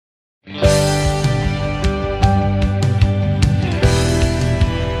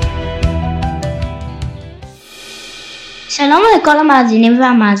שלום לכל המאזינים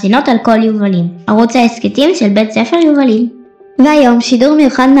והמאזינות על כל יובלים, ערוץ ההסכתים של בית ספר יובלים. והיום שידור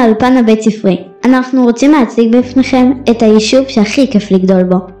מיוחד מהאולפן הבית ספרי. אנחנו רוצים להציג בפניכם את היישוב שהכי כיף לגדול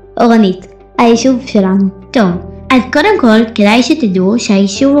בו, אורנית, היישוב שלנו. טוב, אז קודם כל כדאי שתדעו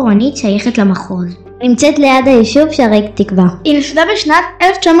שהיישוב אורנית שייכת למחוז. נמצאת ליד היישוב שערי תקווה. היא נוסדה בשנת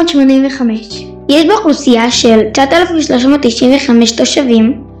 1985. יש באוכלוסייה של 9,395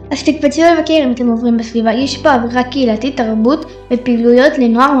 תושבים. אז תקפצו לבקר אם אתם עוברים בסביבה, יש פה אווירה קהילתית, תרבות ופעילויות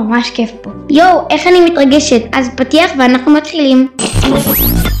לנוער, ממש כיף פה. יואו, איך אני מתרגשת, אז פתיח ואנחנו מתחילים.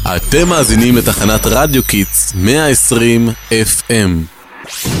 אתם מאזינים לתחנת רדיו קיטס 120 FM.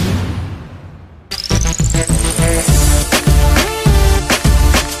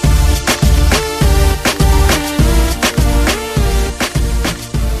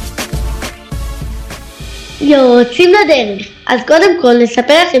 יוצאים לדרך. אז קודם כל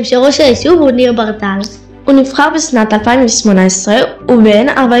נספר לכם שראש היישוב הוא ניר ברטל. הוא נבחר בשנת 2018, הוא בן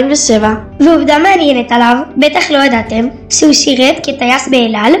 47. ועובדה מעניינת עליו, בטח לא ידעתם, שהוא שירת כטייס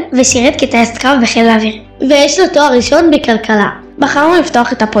באלעל ושירת כטייס קרב בחיל האוויר. ויש לו תואר ראשון בכלכלה. בחרנו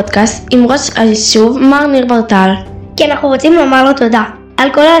לפתוח את הפודקאסט עם ראש היישוב מר ניר ברטל. כי אנחנו רוצים לומר לו תודה על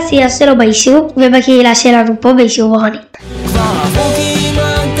כל העשייה שלו ביישוב ובקהילה שלנו פה ביישוב אורנית.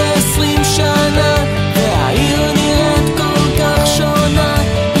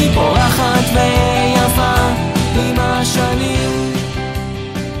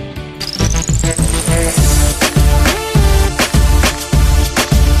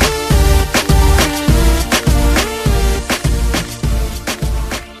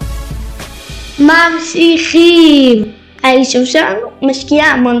 ממשיכים! היישוב שלנו משקיע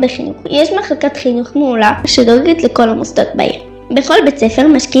המון בחינוך. יש מחלקת חינוך מעולה שדואגת לכל המוסדות בעיר. בכל בית ספר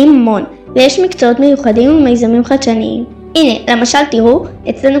משקיעים המון, ויש מקצועות מיוחדים ומיזמים חדשניים. הנה, למשל תראו,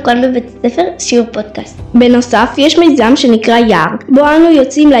 אצלנו כאן בבית ספר שיעור פודקאסט. בנוסף, יש מיזם שנקרא יער, בו אנו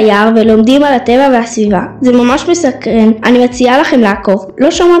יוצאים ליער ולומדים על הטבע והסביבה. זה ממש מסקרן, אני מציעה לכם לעקוב.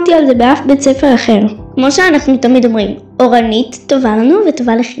 לא שמעתי על זה באף בית ספר אחר. כמו שאנחנו תמיד אומרים, אורנית טובה לנו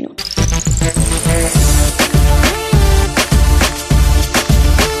וטובה לחינוך.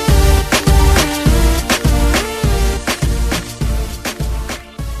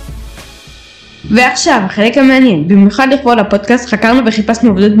 ועכשיו, החלק המעניין. במיוחד לכבוד הפודקאסט חקרנו וחיפשנו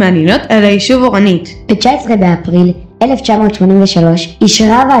עובדות מעניינות על היישוב אורנית. ב-19 באפריל 1983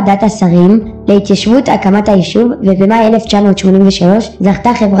 אישרה ועדת השרים להתיישבות הקמת היישוב, ובמאי 1983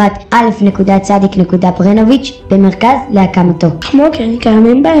 זכתה חברת א'.צ.ברנוביץ' במרכז להקמתו. כמו כן,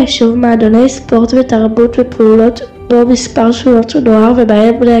 קיימים ביישוב מועדוני ספורט ותרבות ופעולות בו מספר שכונות נוער,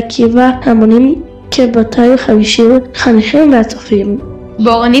 ובהם בני עקיבא המונים כ-250 חניכים והצופים.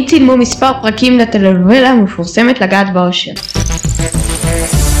 באורנית צילמו מספר פרקים לטלנובלה המפורסמת לגעת באושר.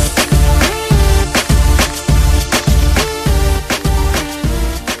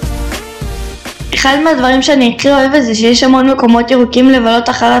 אחד מהדברים שאני הכי אוהבת זה שיש המון מקומות ירוקים לבלות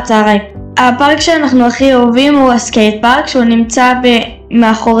אחר הצהריים. הפארק שאנחנו הכי אוהבים הוא הסקייט פארק, שהוא נמצא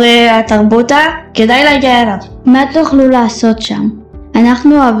מאחורי התרבותה, כדאי להגיע אליו. מה תוכלו לעשות שם?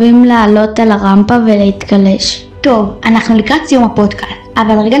 אנחנו אוהבים לעלות על הרמפה ולהתקלש. טוב, אנחנו לקראת סיום הפודקאסט,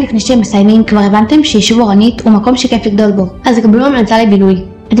 אבל רגע לפני שהם מסיימים כבר הבנתם שיישוב אורנית הוא מקום שכיף לגדול בו, אז קבלו המלצה לבילוי.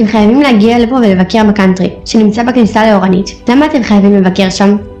 אתם חייבים להגיע לפה ולבקר בקאנטרי, שנמצא בכניסה לאורנית. למה אתם חייבים לבקר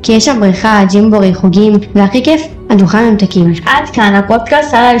שם? כי יש שם בריכה, ג'ימבורי, חוגים, והכי כיף, הדוכן הממתקים. עד כאן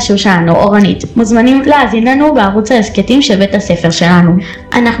הפודקאסט על היישוב שלנו, אורנית. מוזמנים להאזין לנו בערוץ ההסכתים של בית הספר שלנו.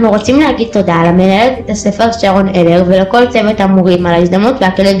 אנחנו רוצים להגיד תודה למנהלת בית הספר שרון אלר ולכל צוות המורים על ההזדמנות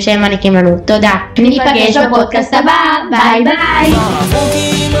והכלים שהם מעניקים לנו. תודה. ניפגש בפודקאסט הבא. ביי ביי.